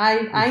teaser?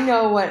 I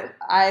know what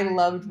I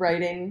loved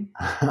writing.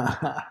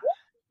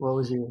 What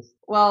was yours?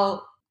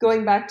 Well,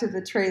 going back to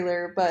the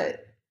trailer,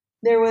 but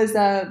there was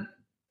I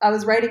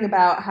was writing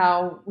about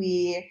how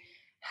we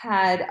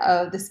had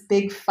this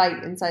big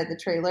fight inside the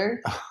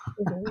trailer.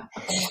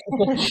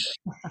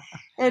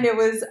 And it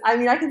was, I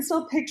mean, I can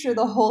still picture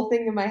the whole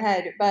thing in my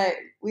head, but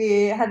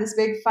we had this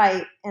big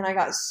fight and I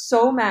got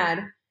so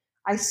mad.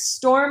 I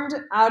stormed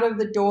out of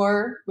the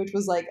door, which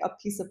was like a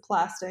piece of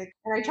plastic,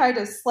 and I tried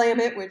to slam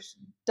it, which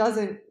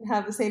doesn't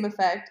have the same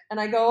effect.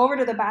 And I go over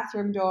to the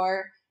bathroom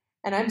door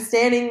and I'm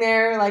standing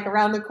there like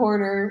around the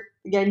corner.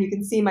 Again, you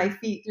can see my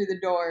feet through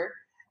the door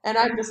and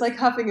I'm just like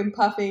huffing and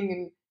puffing,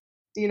 and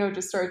Dino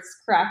just starts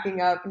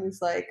cracking up and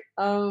he's like,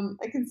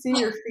 I can see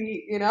your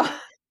feet,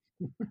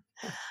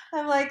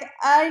 I'm like,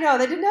 I know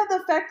that didn't have the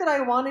effect that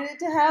I wanted it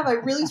to have. I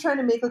really was trying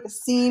to make like a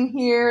scene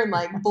here and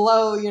like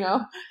blow,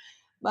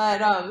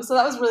 But so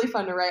that was really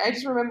fun to write. I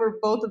just remember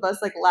both of us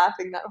like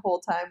laughing that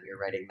whole time we were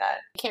writing that.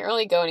 You can't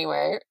really go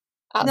anywhere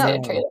outside a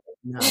trailer.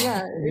 No.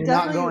 Yeah, you're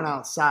not going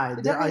outside.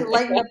 It definitely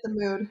lightened up the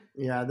mood.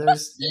 Yeah,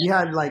 we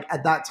had like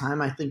at that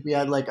time, I think we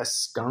had like a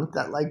skunk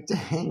that liked to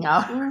hang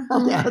out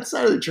on the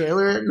outside of the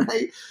trailer at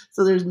night.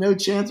 So there's no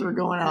chance we're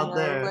going out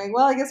there. Like,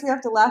 well, I guess we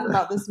have to laugh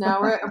about this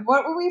now.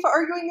 What were we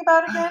arguing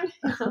about again?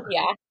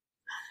 Yeah,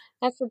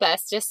 that's the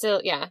best. Just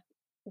to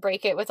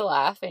break it with a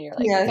laugh, and you're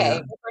like, okay,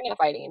 we're not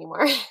fighting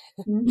anymore.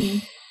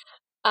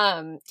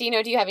 Mm-hmm.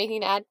 Dino, do you have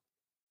anything to add?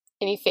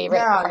 Any favorite?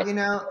 Yeah,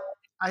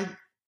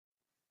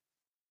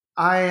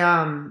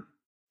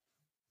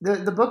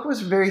 the book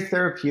was very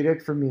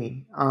therapeutic for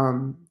me.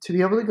 To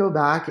be able to go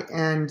back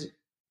and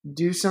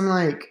do some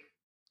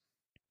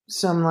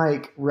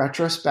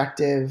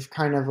retrospective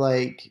kind of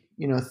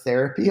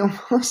therapy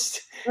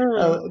almost,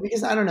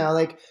 because I don't know,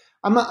 like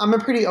I'm a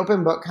pretty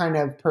open book kind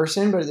of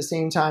person, but at the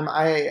same time,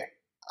 I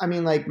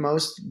mean, like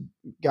most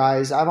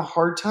guys, I have a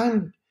hard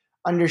time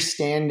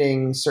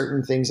understanding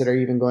certain things that are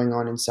even going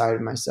on inside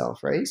of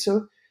myself, right?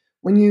 So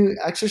when you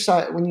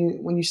exercise, when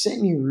you sit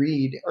and you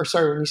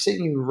when you sit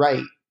and you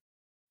write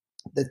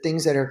the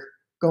things that are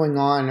going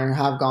on or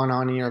have gone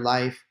on in your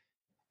life,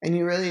 and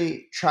you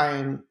really try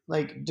and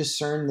like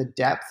discern the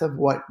depth of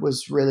what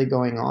was really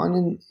going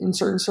on in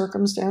certain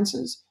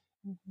circumstances,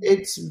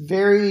 it's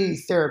very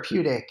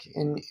therapeutic,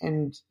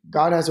 and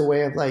God has a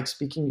way of like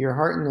speaking to your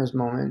heart in those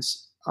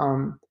moments.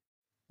 And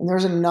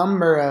there's a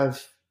number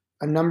of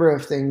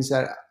things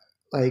that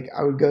like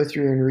I would go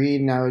through and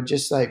read, and I would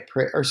just like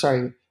pray,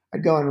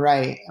 I'd go and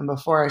write. And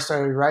before I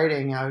started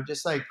writing, I would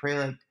just like pray,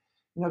 like,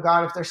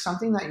 God, if there's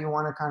something that you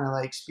want to kind of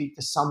like speak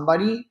to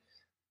somebody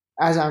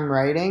as I'm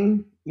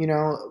writing,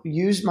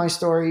 use my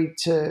story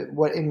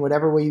in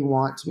whatever way you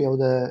want to be able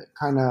to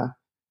kind of,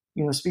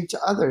 speak to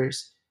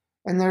others.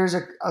 And there's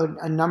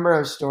a number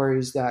of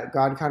stories that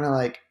God kind of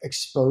like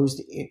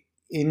exposed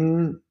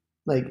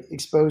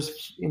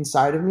exposed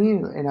inside of me,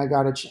 and I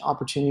got an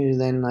opportunity to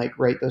then like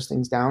write those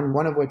things down.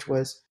 One of which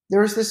was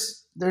there's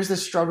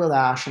this struggle that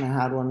Ash and I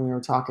had when we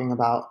were talking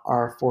about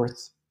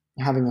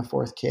having a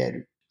fourth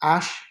kid.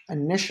 Ash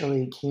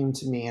initially came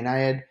to me, and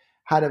I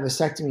had a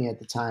vasectomy at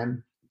the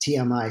time.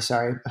 TMI,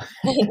 sorry.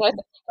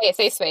 Hey,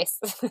 safe space.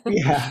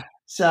 Yeah.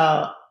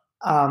 So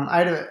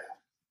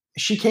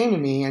she came to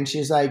me and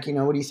she's like,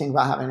 what do you think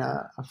about having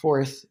a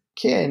fourth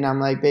kid? And I'm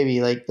like,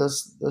 baby, like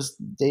those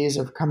days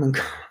have come and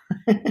gone.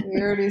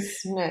 We already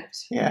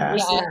snipped. Yeah.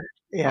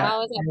 Yeah.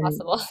 How is that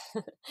possible?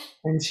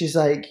 And she's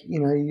like,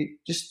 you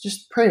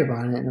just pray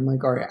about it. And I'm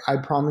like, all right, I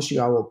promise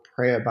you I will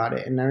pray about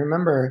it. And I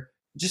remember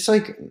just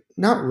like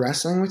not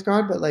wrestling with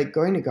God, but like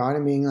going to God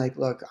and being like,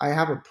 look, I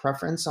have a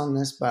preference on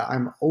this, but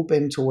I'm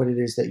open to what it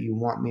is that you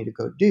want me to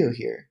go do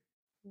here.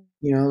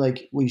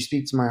 Like, will you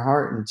speak to my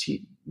heart and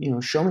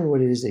show me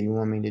what it is that you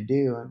want me to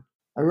do? And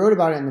I wrote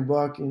about it in the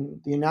book,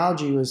 and the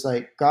analogy was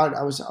like, God,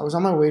 I was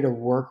on my way to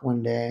work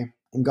one day,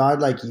 and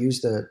God like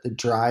used the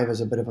drive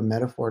as a bit of a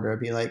metaphor to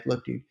be like,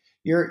 look, dude,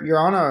 you're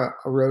on a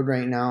road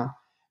right now,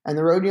 And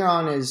the road you're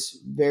on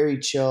is very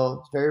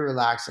chill, very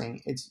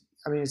relaxing. It's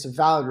a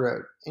valid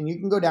road, and you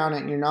can go down it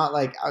and you're not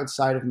like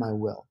outside of my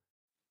will.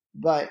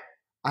 But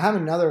I have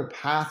another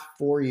path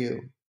for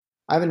you.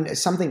 I have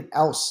something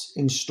else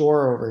in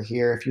store over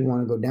here if you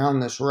want to go down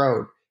this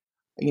road.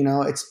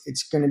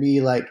 It's going to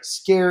be like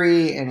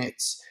scary, and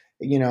it's,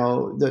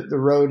 the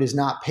road is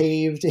not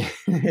paved.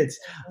 It's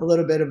a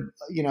little bit of,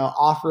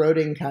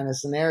 off-roading kind of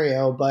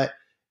scenario, but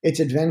it's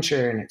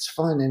adventure and it's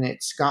fun, and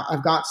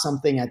I've got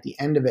something at the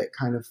end of it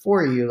kind of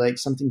for you, like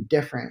something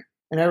different.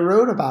 And I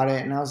wrote about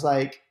it, and I was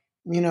like,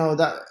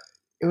 that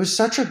it was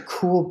such a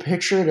cool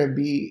picture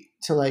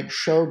to like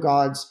show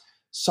God's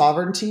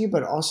sovereignty,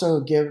 but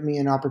also give me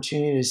an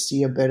opportunity to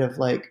see a bit of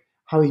like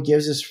how he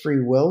gives us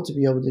free will to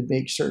be able to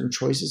make certain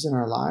choices in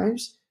our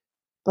lives,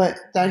 but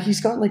that he's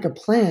got like a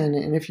plan.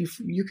 And if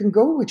you can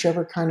go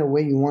whichever kind of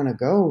way you want to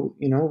go,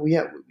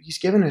 he's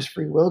given us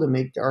free will to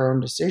make our own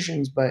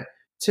decisions, but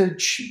to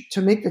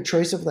make the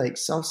choice of like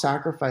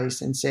self-sacrifice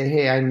and say,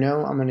 hey, I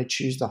know I'm going to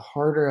choose the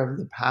harder of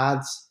the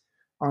paths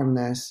on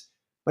this,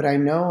 but I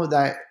know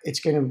that it's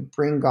going to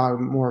bring God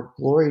more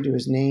glory to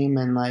his name,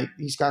 and like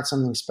he's got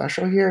something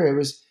special here. It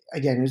was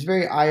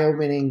very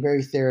eye-opening,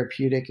 very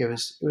therapeutic. It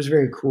was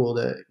very cool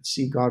to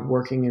see God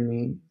working in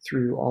me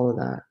through all of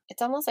that.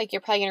 It's almost like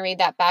you're probably going to read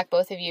that back,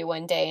 both of you,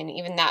 one day, and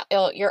even that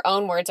your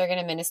own words are going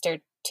to minister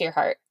to your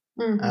heart.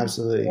 Mm-hmm.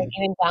 Absolutely.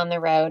 Even down the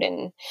road.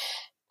 And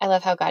I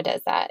love how God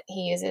does that.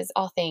 He uses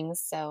all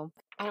things. So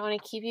I don't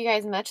want to keep you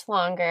guys much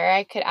longer.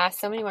 I could ask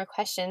so many more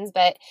questions,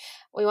 but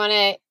we want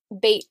to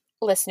bait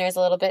listeners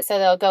a little bit so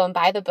they'll go and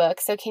buy the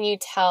book. So can you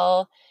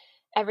tell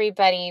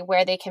everybody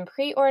where they can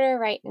pre-order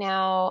right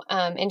now,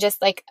 and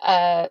just like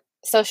a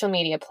social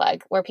media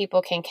plug where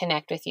people can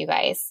connect with you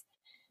guys?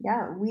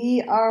 Yeah,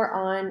 we are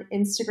on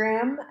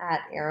Instagram at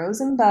Arrows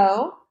and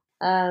Bow.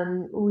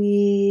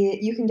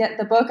 You can get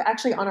the book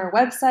actually on our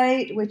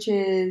website, which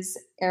is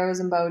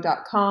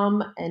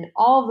arrowsandbow.com, and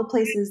all of the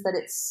places that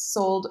it's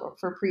sold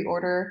for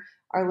pre-order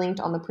are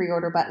linked on the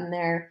pre-order button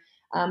there.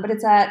 But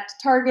it's at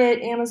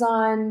Target,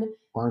 Amazon,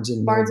 Barnes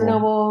and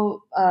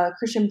Noble,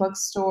 Christian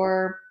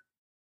bookstore.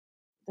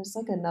 There's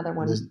like another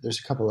one. There's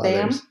a couple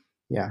others.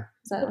 Yeah.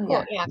 Is that,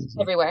 cool. Yeah,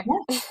 everywhere.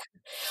 Yeah.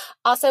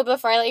 Also,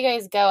 before I let you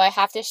guys go, I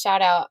have to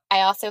shout out,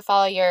 I also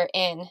follow your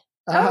in.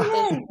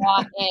 In.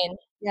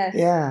 Yes.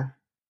 Yeah.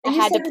 And I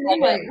had to plug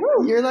it.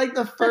 You're like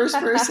the first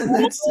person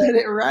that said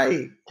it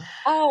right.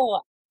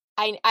 Oh,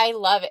 I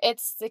love it.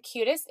 It's the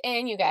cutest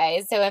in, you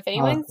guys. So if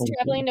anyone's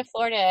traveling to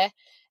Florida,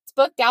 it's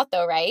booked out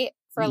though, right?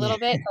 For a little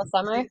bit till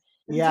summer.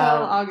 Yeah,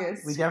 until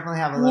August. We definitely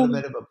have a little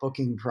bit of a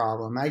booking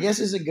problem. I guess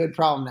it's a good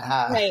problem to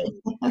have. Right.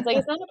 It's like,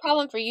 it's not a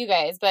problem for you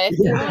guys, but if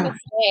you want to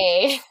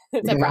stay,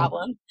 it's a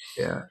problem.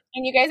 Yeah.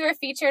 And you guys were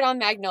featured on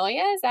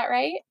Magnolia, is that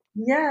right?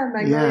 Yeah,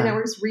 Magnolia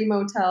Network's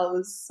Remotel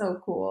was so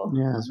cool.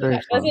 Yeah, it's very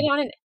fun. Was it on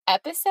an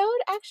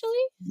episode,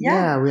 actually?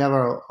 Yeah, we have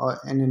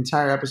an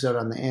entire episode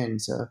on the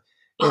end, so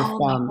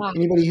if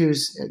anybody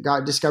who's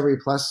got Discovery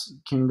Plus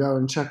can go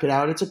and check it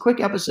out. It's a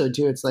quick episode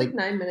too. It's like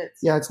 9 minutes.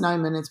 Yeah, it's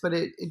 9 minutes, but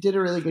it did a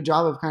really good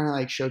job of kind of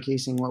like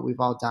showcasing what we've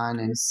all done.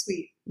 And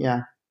sweet.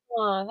 Yeah.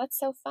 Oh, that's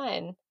so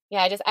fun.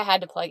 Yeah, I had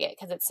to plug it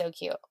because it's so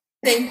cute.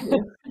 Thank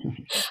you.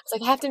 It's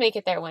like I have to make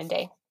it there one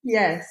day.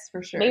 Yes,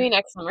 for sure. Maybe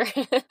next summer.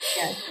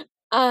 Yes.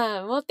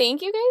 Well,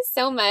 thank you guys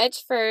so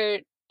much for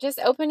just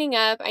opening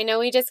up. I know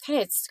we just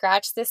kind of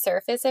scratched the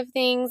surface of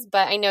things,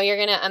 but I know you're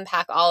going to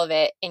unpack all of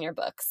it in your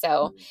book.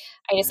 So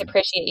I just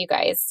appreciate you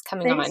guys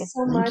coming on. Thanks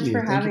so much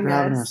for having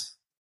us.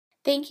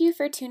 Thank you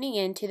for tuning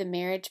in to the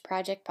Marriage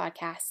Project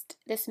podcast.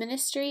 This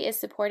ministry is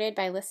supported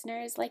by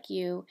listeners like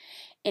you,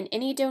 and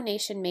any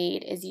donation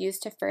made is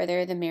used to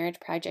further the Marriage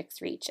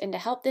Project's reach and to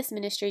help this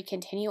ministry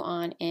continue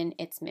on in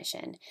its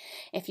mission.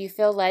 If you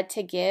feel led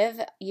to give,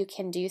 you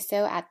can do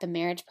so at the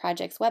Marriage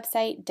Project's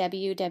website,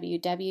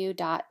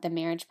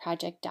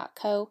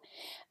 www.themarriageproject.co,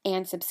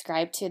 and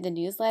subscribe to the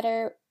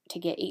newsletter to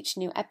get each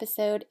new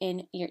episode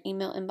in your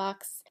email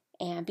inbox.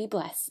 And be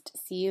blessed.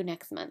 See you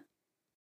next month.